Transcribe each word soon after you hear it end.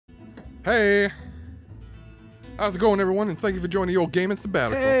Hey, how's it going, everyone? And thank you for joining the old game and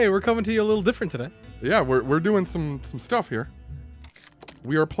sabbatical. Hey, we're coming to you a little different today. Yeah, we're doing some stuff here.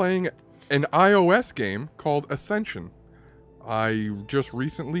 We are playing an iOS game called Ascension. I just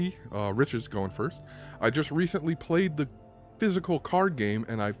recently, Rich is going first. I just recently played the physical card game,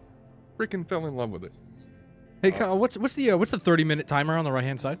 and I freaking fell in love with it. Hey, Kyle, what's the 30-minute timer on the right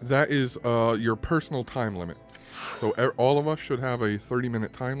hand side? That is your personal time limit. So all of us should have a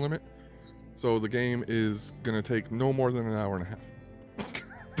 30-minute time limit. So the game is gonna take no more than an hour and a half.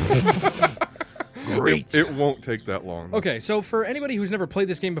 Great. It won't take that long. Okay, so for anybody who's never played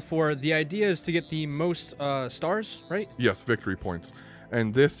this game before, the idea is to get the most stars, right? Yes, victory points.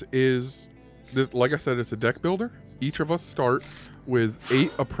 And this is, like I said, it's a deck builder. Each of us start with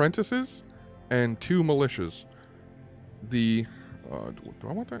 8 apprentices and 2 militias. Do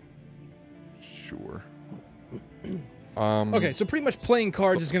I want that? Sure. Okay, so pretty much playing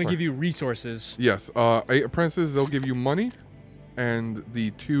cards is going to give you resources. Yes, 8 apprentices, they'll give you money, and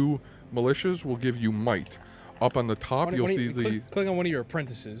the 2 militias will give you might. Up on the top, you'll see the... Click on one of your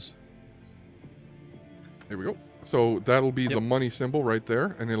apprentices. Here we go. So that'll be the money symbol right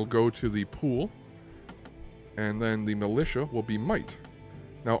there, and it'll go to the pool. And then the militia will be might.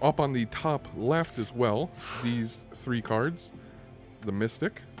 Now up on the top left as well, these 3 cards, the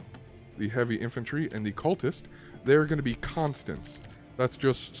mystic, the heavy infantry, and the cultist, they're going to be constants. That's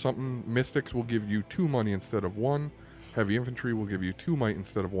just something. Mystics will give you 2 money instead of 1. Heavy infantry will give you 2 might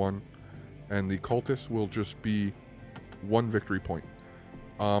instead of 1. And the cultists will just be 1 victory point.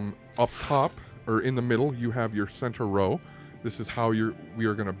 Up top, or in the middle, you have your center row. This is how we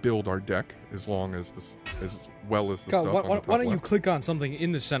are going to build our deck, as long as as well as the Kyle, stuff on the top why don't you left. click on something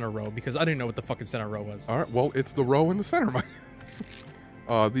in the center row, because I didn't know what the fucking center row was. All right, well, it's the row in the center, Mike.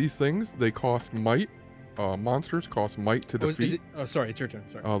 These things, they cost might. Monsters cost might to defeat. Oh, sorry, it's your turn.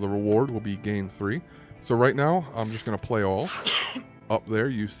 Sorry. The reward will be gain 3. So right now, I'm just going to play all. Up there,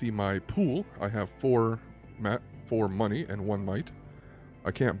 you see my pool. I have 4 money and 1 might.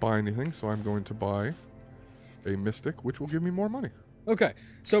 I can't buy anything, so I'm going to buy a mystic, which will give me more money. Okay,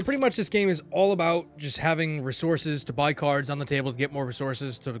 so pretty much this game is all about just having resources to buy cards on the table to get more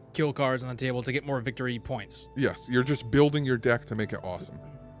resources, to kill cards on the table to get more victory points. Yes, you're just building your deck to make it awesome.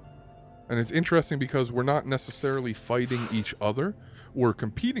 And it's interesting because we're not necessarily fighting each other. We're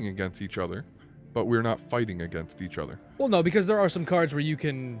competing against each other, but we're not fighting against each other. Well, no, because there are some cards where you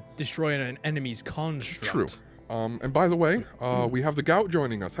can destroy an enemy's construct. True. And by the way, we have the Gout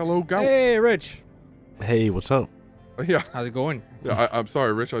joining us. Hello, Gout. Hey, Rich. Hey, what's up? Yeah. How's it going? Yeah, I'm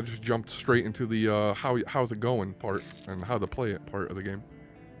sorry, Rich. I just jumped straight into the how's it going part and how to play it part of the game.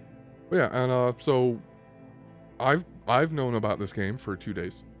 But yeah, and so I've known about this game for 2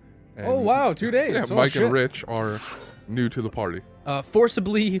 days. And oh wow, 2 days. Yeah, oh, Mike shit. and Rich are new to the party.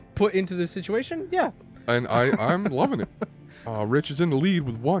 Forcibly put into this situation? Yeah. And I'm loving it. Rich is in the lead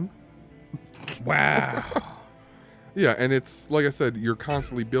with 1. Wow. Yeah, and it's like I said, you're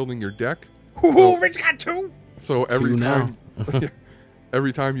constantly building your deck. Ooh, Rich got 2. So every time,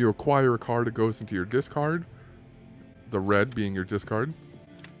 every time you acquire a card, it goes into your discard. The red being your discard,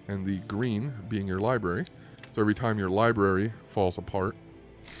 and the green being your library. So every time your library falls apart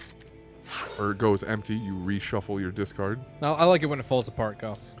or goes empty, you reshuffle your discard. Now, I like it when it falls apart,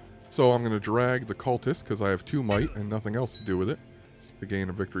 Kyle. So I'm going to drag the cultist because I have 2 might and nothing else to do with it to gain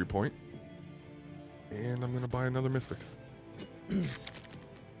a victory point. And I'm going to buy another mystic.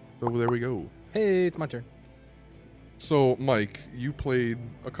 So there we go. Hey, it's my turn. So, Mike, you played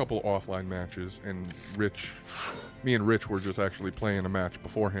a couple offline matches, and me and Rich were just actually playing a match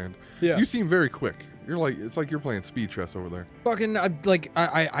beforehand. Yeah. You seem very quick. It's like you're playing speed chess over there. Fucking,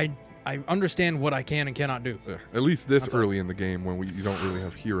 I understand what I can and cannot do. Yeah, at least this early in the game when you don't really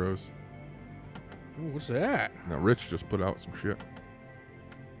have heroes. Ooh, what's that? Now, Rich just put out some shit.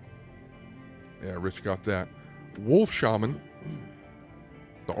 Yeah, Rich got that. Wolf Shaman.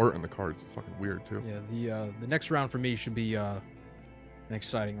 The art on the cards is fucking weird, too. Yeah, the next round for me should be an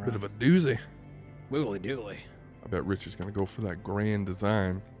exciting round. Bit of a doozy. Wiggly doodly. I bet Rich is going to go for that grand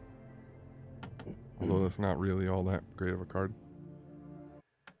design. Although that's not really all that great of a card.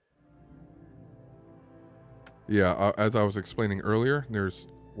 Yeah, as I was explaining earlier,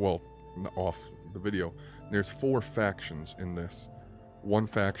 off the video, there's 4 factions in this. 1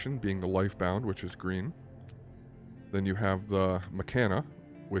 faction being the Lifebound, which is green. Then you have the Mechana,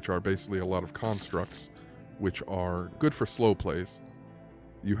 which are basically a lot of constructs, which are good for slow plays.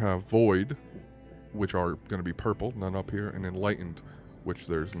 You have Void, which are going to be purple, none up here, and Enlightened, which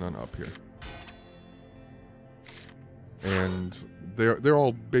there's none up here. And they're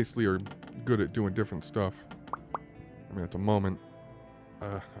all basically are good at doing different stuff. I mean, at the moment,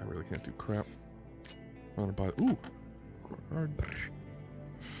 I really can't do crap. I'm gonna buy. Ooh, card.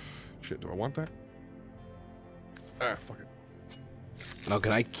 Shit, do I want that? Ah, fuck it. No,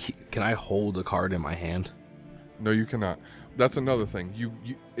 can I hold a card in my hand? No, you cannot. That's another thing. You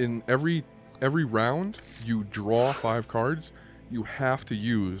in every round you draw 5 cards. You have to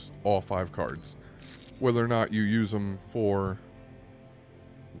use all 5 cards, whether or not you use them for.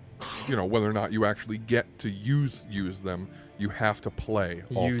 You know, whether or not you actually get to use them, you have to play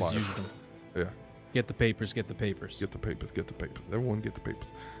all 5. Use them. Yeah. Get the papers. Get the papers. Get the papers. Get the papers. Everyone get the papers.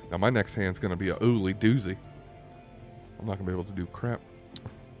 Now my next hand's gonna be a ooly doozy. I'm not gonna be able to do crap.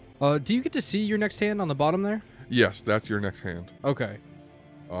 Do you get to see your next hand on the bottom there? Yes, that's your next hand. Okay.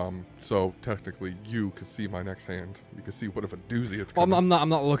 So technically you can see my next hand. You can see what if a doozy it's Well, coming. I'm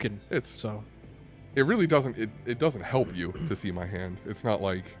not looking. So it really doesn't it doesn't help you to see my hand. It's not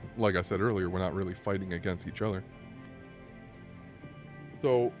like I said earlier, we're not really fighting against each other.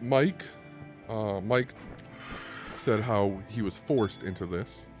 So Mike said how he was forced into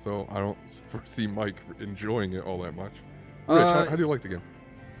this, so I don't foresee Mike enjoying it all that much. Rich, how do you like the game?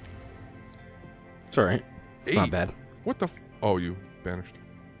 It's all right. It's 8. not bad. What the? Oh, you banished.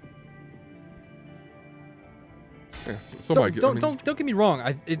 Yes. So Mike, don't get me wrong.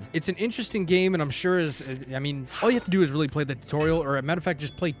 It's an interesting game, and I'm sure I mean, all you have to do is really play the tutorial, or as a matter of fact,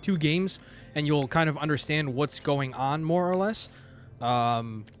 just play 2 games, and you'll kind of understand what's going on more or less.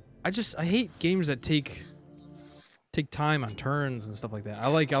 I hate games that take time on turns and stuff like that. I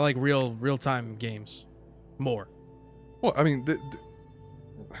like real time games more. Well, I mean,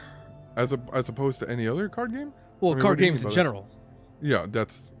 as opposed to any other card game. Well, I mean, card games in general. Yeah,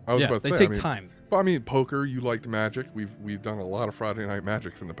 that's. I was about to say. They take time. But I mean, poker. You liked Magic. We've done a lot of Friday Night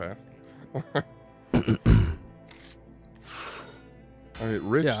Magics in the past. I mean,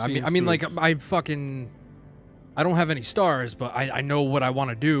 Rich. Yeah, I mean, like I don't have any stars, but I know what I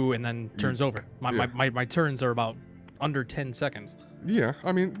want to do, and then turns over. My turns are about under 10 seconds. Yeah,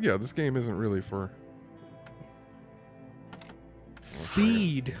 I mean, yeah, this game isn't really for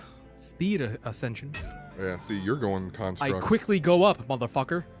speed ascension. Yeah, see, you're going constructs. I quickly go up,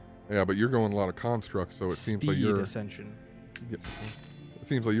 motherfucker. Yeah, but you're going a lot of constructs, so it seems like you're ascension. Yeah, it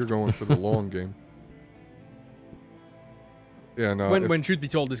seems like you're going for the long game. Yeah, no. When truth be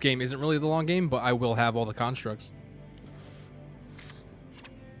told, this game isn't really the long game, but I will have all the constructs.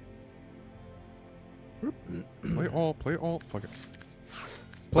 Play all. Fuck it.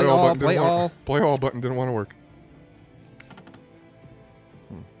 Play all button didn't want to work.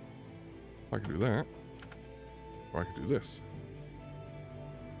 I could do that. Or I could do this.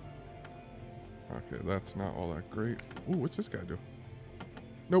 Okay, that's not all that great. Ooh, what's this guy do?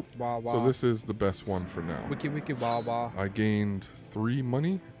 Nope. Wah, wah. So this is the best one for now. Wiki wah wah. I gained 3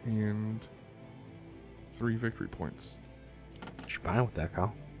 money and 3 victory points. What you buying with that,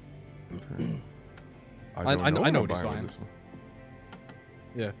 Kyle? Okay. I know what he's with buying. this one.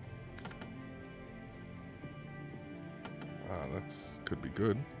 Yeah. That's could be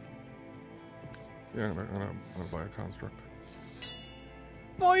good. Yeah, I'm gonna buy a construct.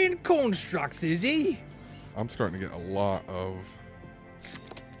 Buying constructs, is he? I'm starting to get a lot of.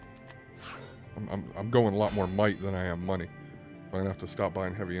 I'm going a lot more might than I am money. I'm gonna have to stop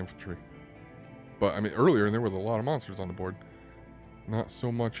buying heavy infantry. But I mean, earlier there was a lot of monsters on the board. Not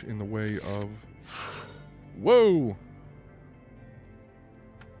so much in the way of. Whoa!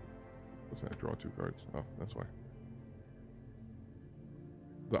 What's that? Draw 2 cards. Oh, that's why.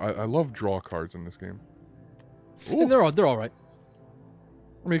 I love draw cards in this game. And they're all right.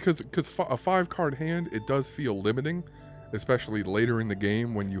 I mean, because a 5-card hand, it does feel limiting, especially later in the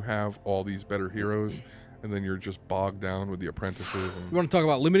game when you have all these better heroes, and then you're just bogged down with the apprentices. And You want to talk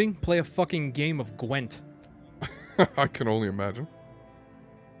about limiting? Play a fucking game of Gwent. I can only imagine.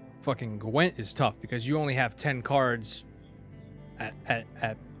 Fucking Gwent is tough because you only have 10 cards at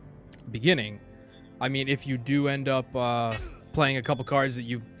the beginning. I mean, if you do end up playing a couple cards that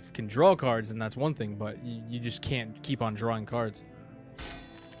you can draw cards, then that's one thing, but you just can't keep on drawing cards.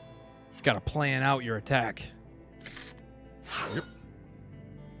 You've got to plan out your attack. Yep.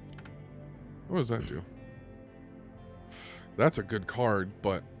 What does that do? That's a good card,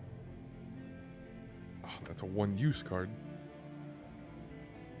 but that's a 1-use card.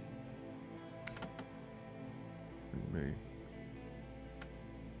 Me.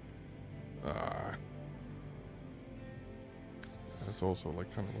 That's also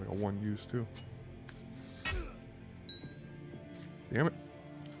like kind of like a 1-use too. Damn it.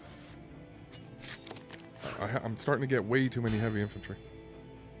 I'm starting to get way too many heavy infantry.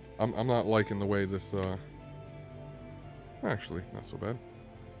 I'm not liking the way this, actually, not so bad.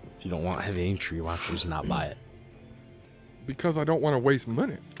 If you don't want heavy infantry, why don't you just not buy it? Because I don't want to waste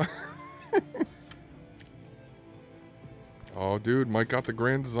money. Oh, dude, Mike got the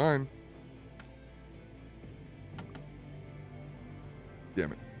grand design.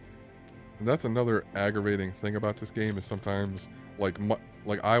 Damn it. And that's another aggravating thing about this game is sometimes, like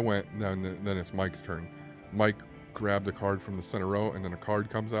I went, then it's Mike's turn. Mike grabbed a card from the center row, and then a card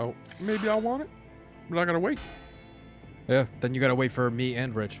comes out. Maybe I want it, but I gotta wait. Yeah, then you gotta wait for me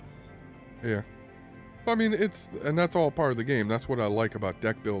and Rich. Yeah. I mean, and that's all part of the game. That's what I like about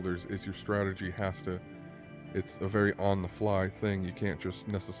deck builders is your strategy has to, it's a very on-the-fly thing. You can't just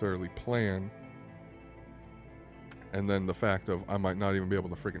necessarily plan. And then the fact of I might not even be able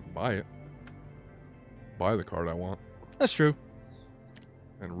to freaking buy the card I want. That's true.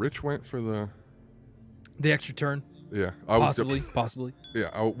 And Rich went for the extra turn. Yeah, Possibly.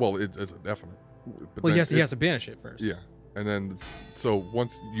 Yeah, well, it's a definite. But well, he has to banish it first. Yeah, and then so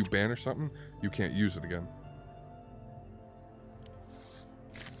once you banish something, you can't use it again.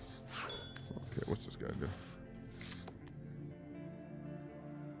 Okay, what's this guy do?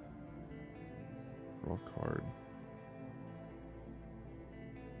 Draw a card.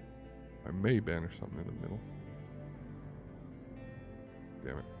 I may banish something in the middle.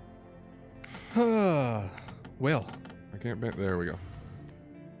 Damn it. Well. I can't ban. There we go.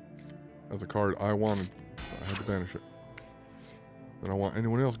 That's a card I wanted. I had to banish it. I don't want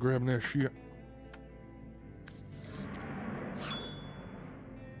anyone else grabbing that shit.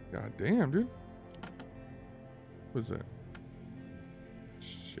 God damn, dude. What is that?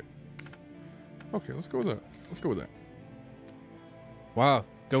 Shit. Okay, let's go with that. Let's go with that. Wow.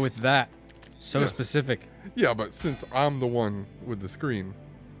 Go with that. So Yes. specific. Yeah, but since I'm the one with the screen,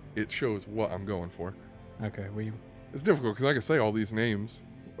 it shows what I'm going for. Okay, It's difficult because I can say all these names.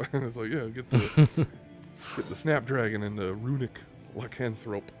 And it's like, yeah, get the get the Snapdragon and the Runic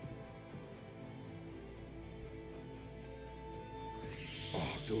Lycanthrope.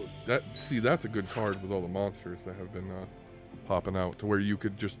 Oh, dude, that's a good card with all the monsters that have been popping out to where you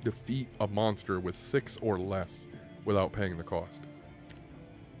could just defeat a monster with 6 or less without paying the cost.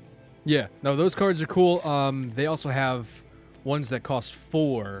 Yeah, no, those cards are cool. They also have ones that cost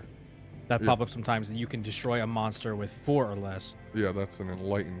 4 that pop up sometimes that you can destroy a monster with 4 or less. Yeah, that's an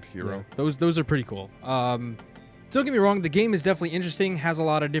enlightened hero. Yeah, those are pretty cool. Don't get me wrong, the game is definitely interesting, has a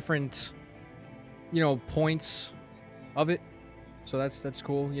lot of different, points of it. So that's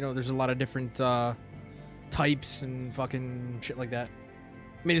cool. There's a lot of different types and fucking shit like that.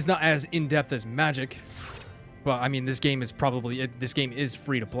 I mean, it's not as in-depth as Magic, but I mean, this game is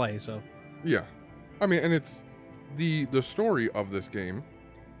free to play, so. Yeah. I mean, and it's the story of this game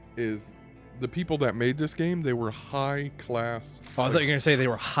is the people that made this game, they were high class. Oh, I thought you were going to say they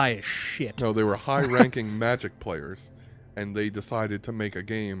were high as shit. No, they were high ranking Magic players, and they decided to make a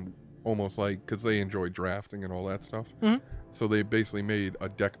game almost like, because they enjoy drafting and all that stuff. Mm-hmm. So they basically made a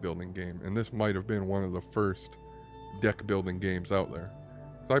deck building game, and this might have been one of the first deck building games out there.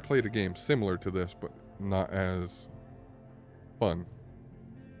 So I played a game similar to this, but not as fun.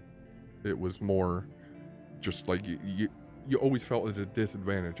 It was more just like you always felt at a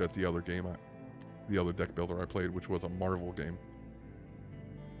disadvantage at the other game, the other deck builder I played, which was a Marvel game.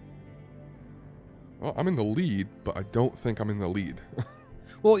 Well, I'm in the lead, but I don't think I'm in the lead.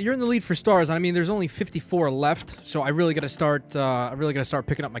 Well, you're in the lead for stars. I mean, there's only 54 left, so I really got to start.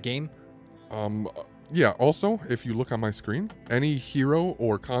 Picking up my game. Yeah. Also, if you look on my screen, any hero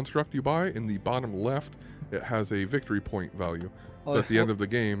or construct you buy in the bottom left, it has a victory point value. So at the end of the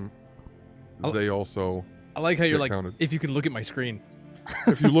game, they also. I like how you're like, counted. if you can look at my screen.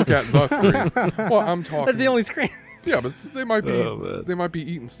 If you look at the screen, well, I'm talking. That's the only screen. Yeah, but they might be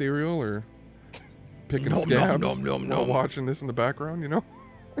eating cereal or picking scabs while watching this in the background.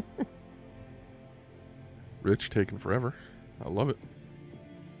 Rich taking forever. I love it.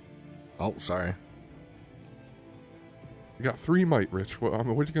 Oh, sorry. You got 3 might, Rich.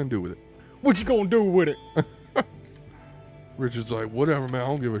 What you gonna do with it? What you gonna do with it? Rich is like, whatever, man. I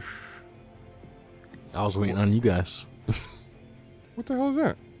don't give a I was waiting on you guys. What the hell is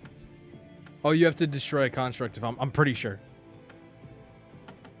that? Oh, you have to destroy a construct. If I'm pretty sure.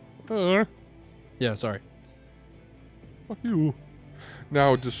 Yeah, sorry. Fuck you.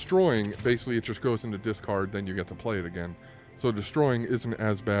 Now, destroying, basically it just goes into discard, then you get to play it again. So destroying isn't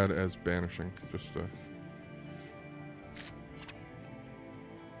as bad as banishing. Just, I'm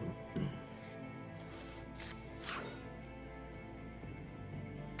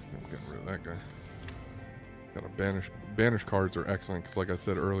getting rid of that guy. Gotta banish cards are excellent, because like I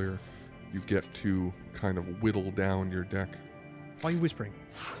said earlier, you get to kind of whittle down your deck. Why are you whispering?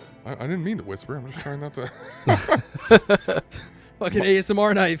 I didn't mean to whisper, I'm just trying not to... Fucking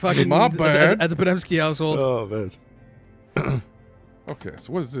ASMR night, fucking My bad. at the Podemsky household. Oh man. Okay,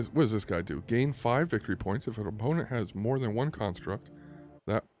 so what does this guy do? Gain 5 victory points. If an opponent has more than one construct,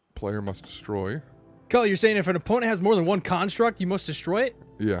 that player must destroy. Kel, you're saying if an opponent has more than one construct, you must destroy it?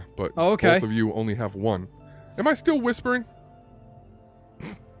 Yeah, but okay. both of you only have one. Am I still whispering?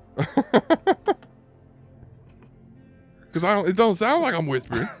 Because it don't sound like I'm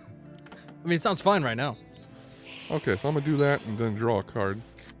whispering. I mean, it sounds fine right now. Okay, so I'm going to do that and then draw a card.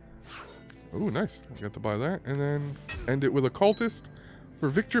 Ooh, nice. I got to buy that. And then end it with a cultist for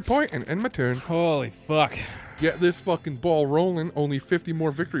victory point and end my turn. Holy fuck. Get this fucking ball rolling. Only 50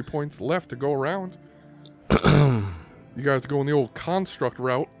 more victory points left to go around. You guys going the old construct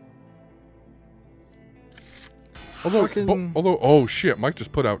route. Although, oh shit, Mike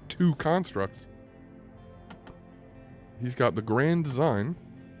just put out 2 constructs. He's got the Grand Design,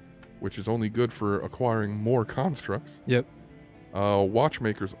 which is only good for acquiring more constructs. Yep.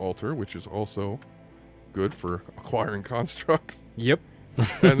 Watchmaker's Altar, which is also good for acquiring constructs. Yep.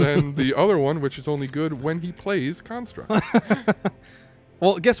 And then the other one, which is only good when he plays constructs.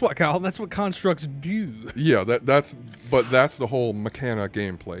 Well, guess what, Kyle? That's what constructs do. Yeah, that's the whole Mechana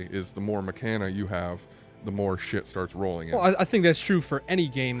gameplay, is the more Mechana you have, the more shit starts rolling in. Well, I think that's true for any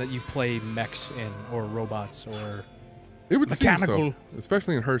game that you play mechs in, or robots, or it would mechanical. Seem so,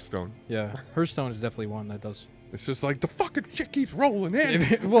 especially in Hearthstone. Yeah, Hearthstone is definitely one that does. It's just like the fucking shit keeps rolling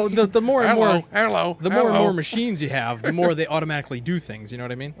in. Well, the more and more, more and more machines you have, the more they automatically do things. You know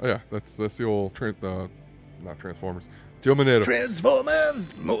what I mean? Oh, yeah, that's the old not Transformers, Terminator.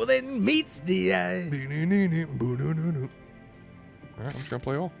 Transformers more than meets the eye. Alright, I'm just gonna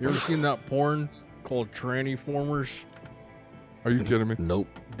play all. You ever seen that porn called Trannyformers? Are you kidding me? Nope.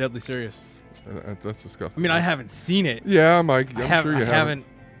 Deadly serious. That's disgusting. I mean, I haven't seen it. Yeah, Mike. I'm sure you haven't.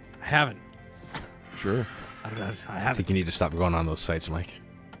 I haven't. Sure. I think you need to stop going on those sites, Mike.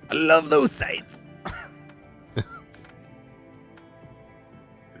 I love those sites.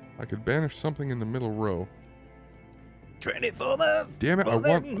 I could banish something in the middle row. Transformers. Damn it, I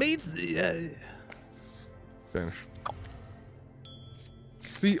want... Meets the Banish.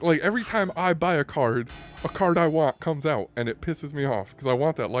 See, like, every time I buy a card I want comes out, and it pisses me off, because I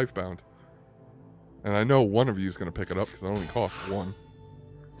want that Lifebound. And I know one of you is going to pick it up, because it only costs 1.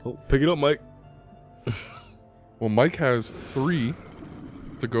 Oh, pick it up, Mike. Well, Mike has 3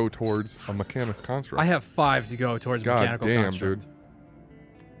 to go towards a mechanical construct. I have 5 to go towards God mechanical damn, construct. dude.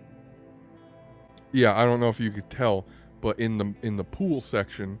 Yeah, I don't know if you could tell, but in the pool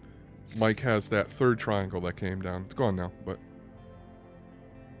section, Mike has that 3rd triangle that came down. It's gone now, but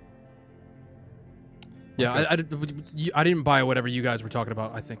yeah, okay. I didn't buy whatever you guys were talking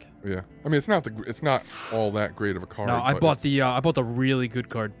about. I think. Yeah, I mean it's not all that great of a card. No, I bought the really good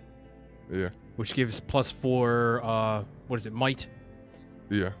card. Yeah. Which gives +4. What is it? Might.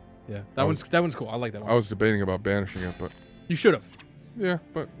 Yeah. Yeah, that one's cool. I like that one. I was debating about banishing it, but you should have. yeah,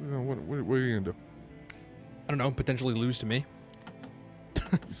 but you know, what are you gonna do? I don't know. Potentially lose to me.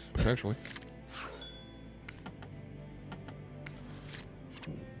 Potentially.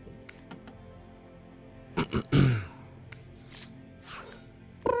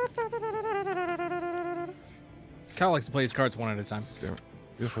 Kyle likes to play his cards one at a time. Damn it.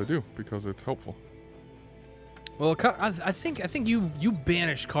 Yes, I do, because it's helpful. Well, I think you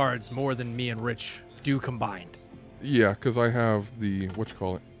banish cards more than me and Rich do combined. Yeah, because I have the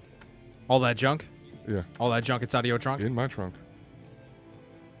whatchamacallit. All that junk? Yeah. All that junk inside of your trunk? In my trunk.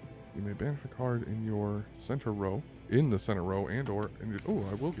 You may banish a card in your center row, in the center row, and or in your, oh,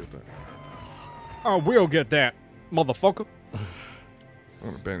 I will get that. I will get that, motherfucker. I'm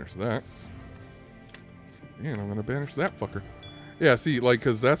gonna banish that. And I'm gonna banish that fucker. Yeah, see, like,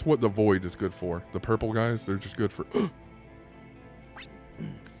 because that's what the void is good for. The purple guys, they're just good for...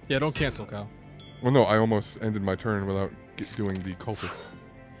 Yeah, don't cancel, Kyle. Well, no, I almost ended my turn without doing the cultist.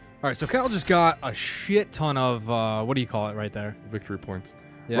 All right, so Kyle just got a shit ton of, what do you call it right there? Victory points.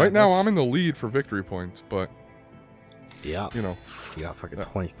 Yeah, right now, I'm in the lead for victory points, but... Yeah. You know. You got fucking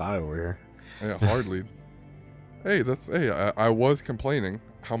 25 over here. Yeah, hard lead. Hey, I was complaining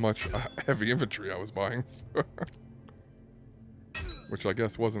how much heavy infantry I was buying. Which I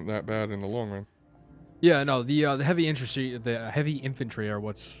guess wasn't that bad in the long run. Yeah, no, the heavy infantry are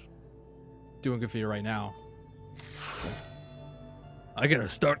what's doing good for you right now. I gotta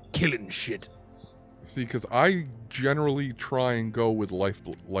start killing shit. See, because I generally try and go with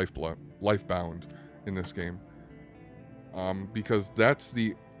Lifebound in this game. Because that's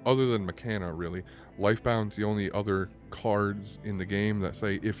the, other than Mechana really, Lifebound's the only other cards in the game that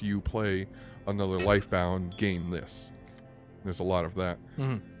say if you play another Lifebound, gain this. There's a lot of that.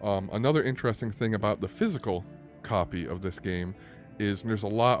 Mm-hmm. Another interesting thing about the physical copy of this game is there's a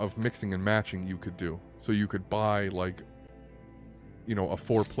lot of mixing and matching you could do. So you could buy like you know, a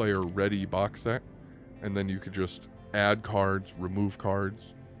 4-player ready box set, and then you could just add cards, remove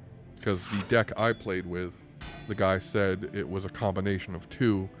cards. Because the deck I played with, the guy said it was a combination of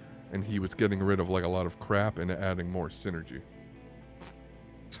 2, and he was getting rid of like a lot of crap and adding more synergy.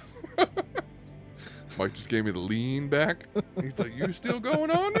 Mike just gave me the lean back. He's like, "You still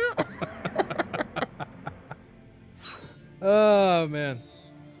going on now?" Oh man.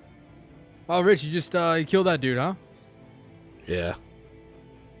 Oh, Rich, you just you killed that dude, huh? Yeah.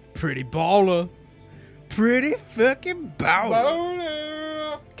 Pretty baller. Pretty fucking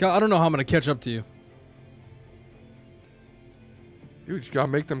baller. Cal, I don't know how I'm gonna catch up to you. Dude, you gotta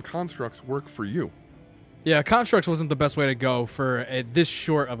make them constructs work for you. Yeah, constructs wasn't the best way to go for this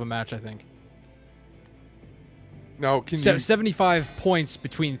short of a match, I think. Now, can you... 75 points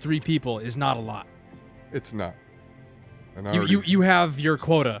between 3 people is not a lot. It's not. And I You have your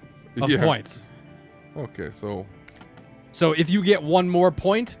quota of points. Okay, so... So if you get one more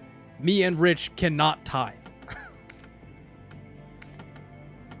point, me and Rich cannot tie.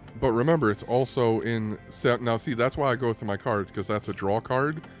 But remember, it's also in... Now, see, that's why I go through my cards, because that's a draw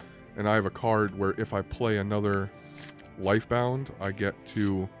card. And I have a card where if I play another Lifebound, I get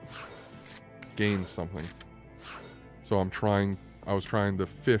to gain something. So I was trying to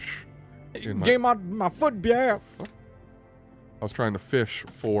fish in my... Game on my foot, yeah. I was trying to fish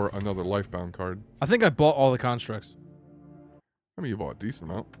for another Lifebound card. I think I bought all the constructs. I mean, you bought a decent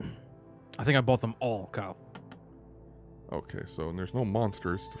amount. I think I bought them all, Kyle. Okay, so there's no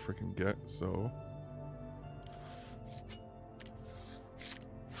monsters to freaking get, so...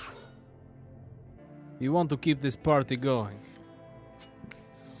 You want to keep this party going.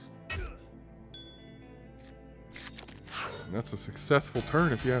 And that's a successful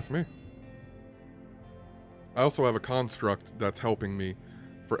turn, if you ask me. I also have a construct that's helping me.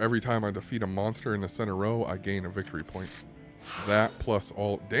 For every time I defeat a monster in the center row, I gain a victory point. That plus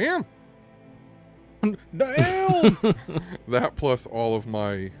all... Damn! Damn! That plus all of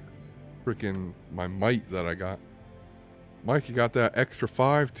my freaking... my might that I got. Mike, you got that extra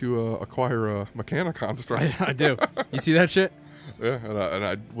 5 to acquire a Mechanic construct. I do. You see that shit? Yeah, and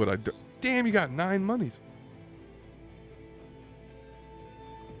I do. Damn, you got 9 monies.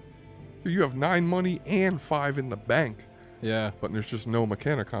 Dude, you have 9 money and 5 in the bank. Yeah. But there's just no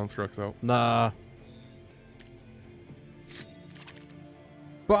Mechanic constructs out. Nah.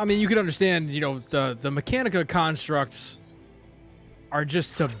 But I mean, you can understand, you know, the Mechanica constructs are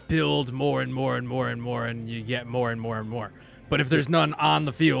just to build more and more and more and more, and you get more and more and more. But if there's none on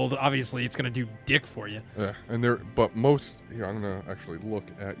the field, obviously it's gonna do dick for you. Yeah, and but most here, I'm gonna actually look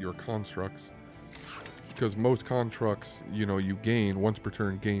at your constructs, because most constructs, you know, you gain once per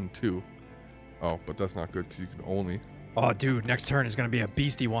turn, gain 2. Oh, but that's not good because you can only. Oh, dude, next turn is gonna be a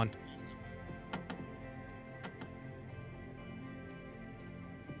beastie one.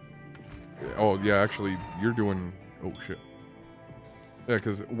 Oh yeah, actually, you're doing. Oh shit. Yeah,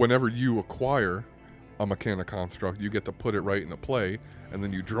 because whenever you acquire a Mechanic construct, you get to put it right into play, and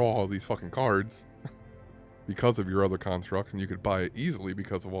then you draw all these fucking cards because of your other constructs, and you could buy it easily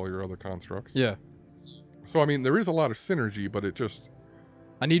because of all your other constructs. Yeah. So I mean, there is a lot of synergy, but it just...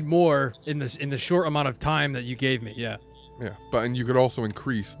 I need more in the short amount of time that you gave me. Yeah. Yeah, and you could also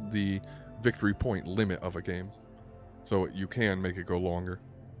increase the victory point limit of a game, so you can make it go longer.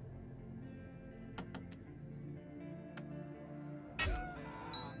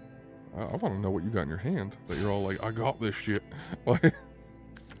 I want to know what you got in your hand that you're all like, I got this shit. Like,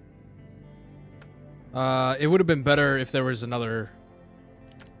 it would have been better if there was another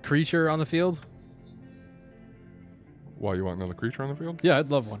creature on the field. why, you want another creature on the field? Yeah,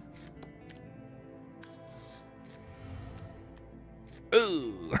 I'd love one.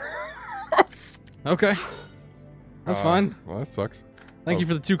 Okay. That's fine. Well, that sucks. Thank you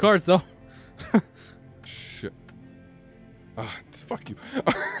for the 2 cards, though. Shit. Fuck you.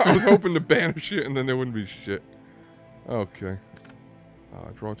 I was hoping to banish it and then there wouldn't be shit. Okay.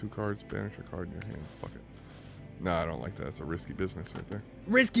 Draw 2 cards, banish a card in your hand. Fuck it. Nah, I don't like that. It's a risky business right there.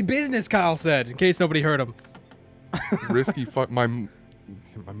 Risky business, Kyle said, in case nobody heard him. Risky fuck. My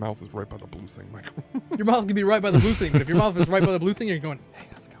mouth is right by the blue thing, Michael. Your mouth can be right by the blue thing, but if your mouth is right by the blue thing, you're going, hey,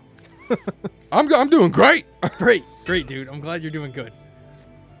 let's go. I'm doing great. Great, dude. I'm glad you're doing good.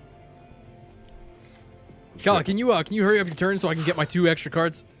 Kyle, can you hurry up your turn so I can get my 2 extra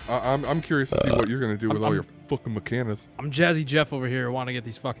cards? I'm curious to see what you're gonna do with all your fucking Mechanas. I'm Jazzy Jeff over here, want to get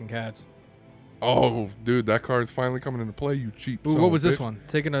these fucking cats. Oh, dude, that card's finally coming into play. You cheap. Ooh, son what of was a this bitch. one?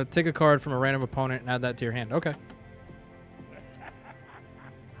 Take a card from a random opponent and add that to your hand. Okay.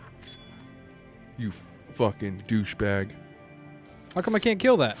 You fucking douchebag. How come I can't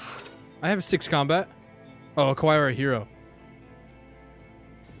kill that? I have 6 combat. Oh, acquire a hero.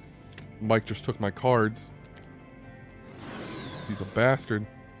 Mike just took my cards. He's a bastard.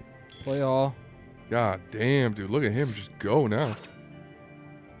 Play all. God damn, dude. Look at him just go now.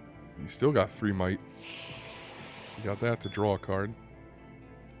 You still got 3 might. You got that to draw a card.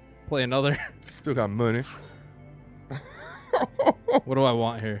 Play another. Still got money. What do I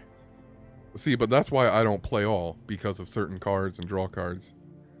want here? See, but that's why I don't play all, because of certain cards and draw cards.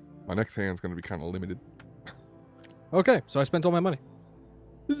 My next hand's going to be kind of limited. Okay, so I spent all my money.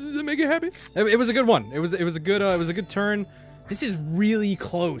 Does it make you happy? It was a good one. It was a good turn. This is really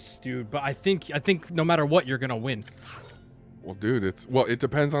close, dude. But I think no matter what, you're gonna win. Well, dude, it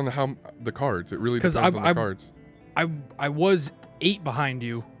depends on the cards. It really depends on the cards. I was 8 behind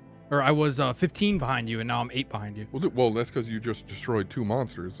you, or I was 15 behind you, and now I'm 8 behind you. Well, that's because you just destroyed 2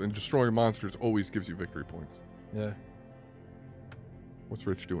 monsters, and destroying monsters always gives you victory points. Yeah. What's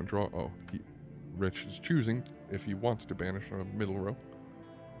Rich doing? Draw. Oh, Rich is choosing if he wants to banish a middle row.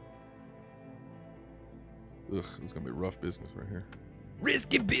 Ugh, it's gonna be rough business right here.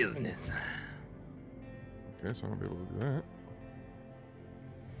 Risky business. Okay, so I'm gonna be able to do that.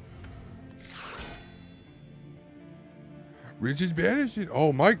 Rich is banishing.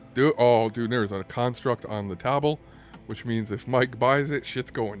 Oh, Mike, dude. Oh, dude, there's a construct on the table, which means if Mike buys it,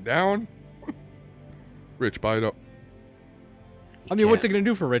 shit's going down. Rich, buy it up. I mean, what's it gonna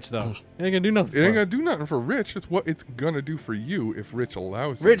do for Rich though? It ain't gonna do nothing. It ain't gonna do nothing for Rich. It's what it's gonna do for you if Rich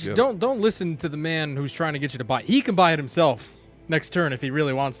allows you. Rich, don't listen to the man who's trying to get you to buy. He can buy it himself next turn if he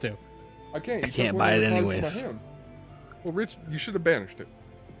really wants to. I can't. I can't buy it anyways. Well, Rich, you should have banished it.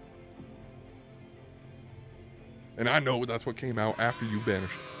 And I know that's what came out after you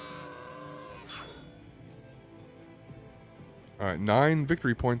banished. All right, 9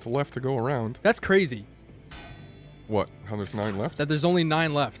 victory points left to go around. That's crazy. What? How there's 9 left? That there's only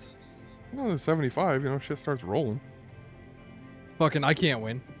 9 left. Well, there's 75. You know, shit starts rolling. Fucking, I can't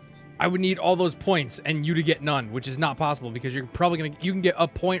win. I would need all those points and you to get none, which is not possible because you're probably gonna. You can get a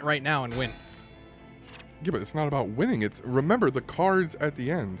point right now and win. Yeah, but it's not about winning. It's remember the cards at the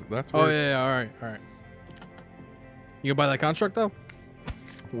end. That's where. Oh yeah. All right. You gonna buy that construct though?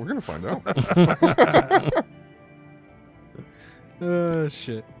 We're gonna find out.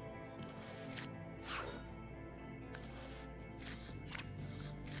 Shit.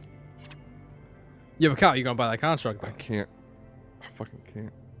 Yeah, but Kyle, you gonna buy that construct though? I can't. I fucking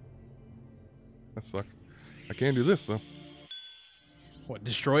can't. That sucks. I can't do this though. What?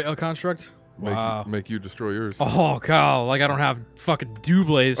 Destroy a construct? Wow. Make you destroy yours. Oh, Kyle, like I don't have fucking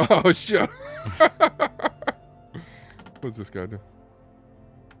Doubles. Oh shit. What's this guy do?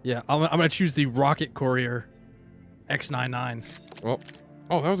 Yeah, I'm gonna choose the Rocket Courier X99. Well,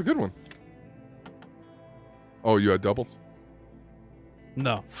 oh, that was a good one. Oh, you had doubles?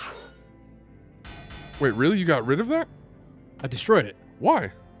 No, Wait, really? You got rid of that? I destroyed it.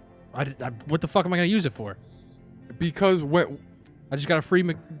 Why? What the fuck am I gonna use it for? Because when. I just got a free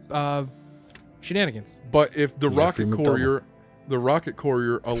shenanigans. But if the free Rocket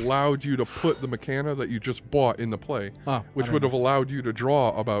Courier allowed you to put the Mechana that you just bought into play, which would have allowed you to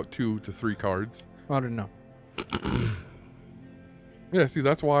draw about 2 to 3 cards. I don't know. Yeah, see,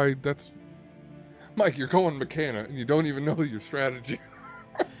 that's why Mike, you're going Mechana and you don't even know your strategy.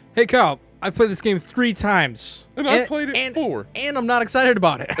 Hey, Kyle, I've played this game 3 times. And I've played it 4. And I'm not excited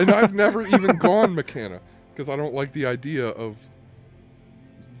about it. And I've never even gone Mechana because I don't like the idea of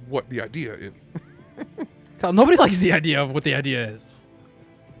what the idea is. Kyle, nobody likes the idea of what the idea is.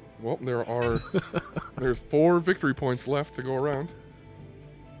 Well, there's 4 victory points left to go around.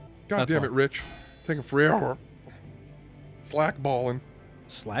 God damn it, Rich. Taking forever. Slackballing.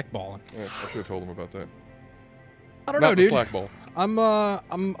 Slackballing. Yeah, I should have told him about that. I don't know, dude. Slackball.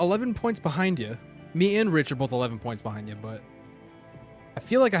 I'm 11 points behind you. Me and Rich are both 11 points behind you, but I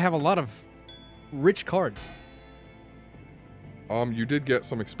feel like I have a lot of rich cards. You did get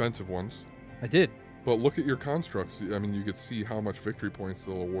some expensive ones. I did. But look at your constructs. I mean, you could see how much victory points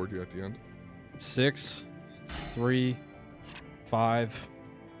they'll award you at the end. 6, 3, 5,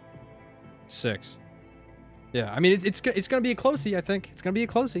 6. Yeah, I mean it's gonna be a closey. I think it's gonna be a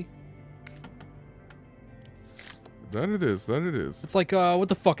closey. That it is. That it is. It's like what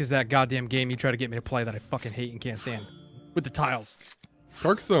the fuck is that goddamn game you try to get me to play that I fucking hate and can't stand? With the tiles.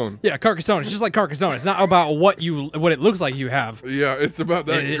 Carcassonne. Yeah, Carcassonne. It's just like Carcassonne. It's not about what it looks like you have. Yeah, it's about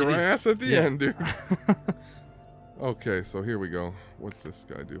that grass at the end, dude. Okay, so here we go. What's this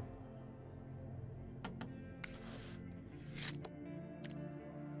guy do?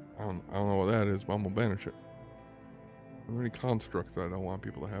 I don't know what that is, but I'm gonna banish it. Are there any constructs that I don't want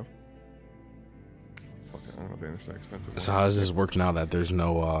people to have? Fuck it, I'm gonna banish that expensive one. So how does this work now that there's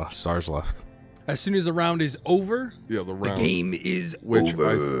no stars left? As soon as the round is over, Yeah, the the round. game is Which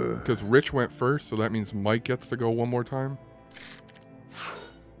over. because Rich went first, so that means Mike gets to go one more time.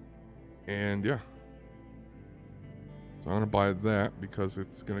 And yeah. So I'm gonna buy that because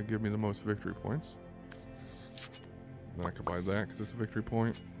it's gonna give me the most victory points. Then I can buy that because it's a victory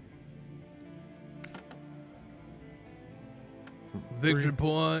point. Victory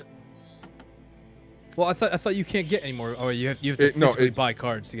point. Well, I thought you can't get any more. Oh, you have to It- no, physically it- buy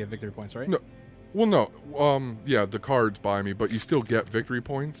cards to get victory points, right? No. Well, no. Yeah, the cards buy me, but you still get victory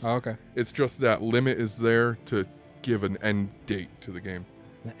points. Oh, okay. It's just that limit is there to give an end date to the game.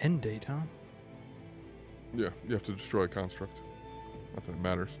 The end date, huh? Yeah, you have to destroy a construct. Not that it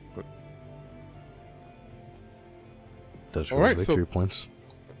matters, but Those All are right, so- victory points.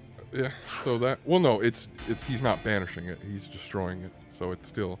 yeah. So that no, it's he's not banishing it. He's destroying it. So it's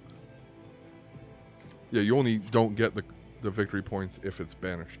still. Yeah, you only don't get the victory points if it's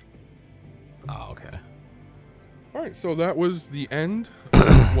banished. Oh, okay. All right, so that was the end.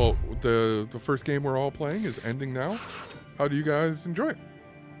 Well, the first game we're all playing is ending now. How do you guys enjoy it?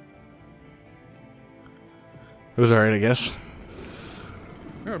 It was alright, I guess.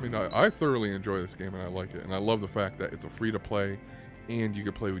 Yeah, I mean, I thoroughly enjoy this game and I like it, and I love the fact that it's a free to play, and you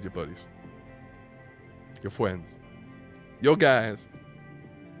can play with your buddies, your friends, your guys,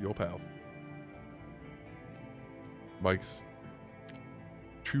 your pals. Mike's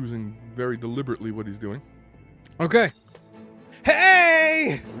choosing very deliberately what he's doing. Okay.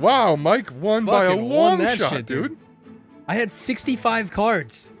 Hey! Wow, Mike won by a Fucking won long that shot, shit, dude. dude. I had 65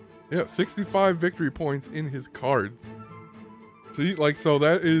 cards. Yeah, 65 victory points in his cards. See, like, so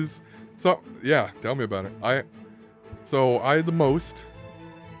that is, so yeah. Tell me about it. I had the most.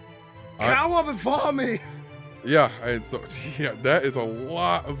 Cower before me. Yeah, yeah, that is a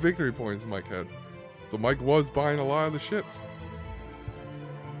lot of victory points Mike had. So Mike was buying a lot of the shits.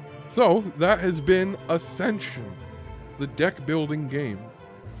 So that has been Ascension, the deck building game.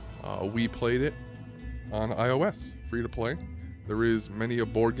 We played it on iOS, free to play. There is many a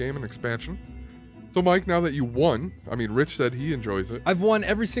board game and expansion. So Mike, now that you won, I mean, Rich said he enjoys it. I've won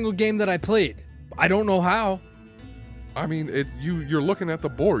every single game that I played. I don't know how. I mean, you're looking at the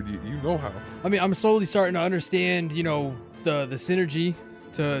board. You know how. I mean, I'm slowly starting to understand, you know, the synergy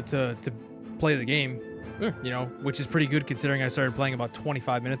to play the game. Yeah. You know, which is pretty good considering I started playing about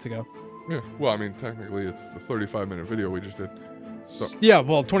 25 minutes ago. Yeah. Well, I mean, technically, it's the 35-minute video we just did. So, Yeah,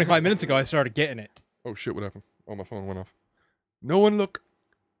 well, 25 minutes ago I started getting it. oh shit, what happened? Oh, my phone went off. No one look.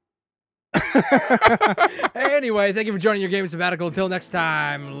 Anyway, thank you for joining your game sabbatical. Until next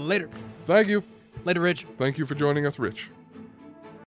time, later. Thank you. Later, Rich. Thank you for joining us, Rich.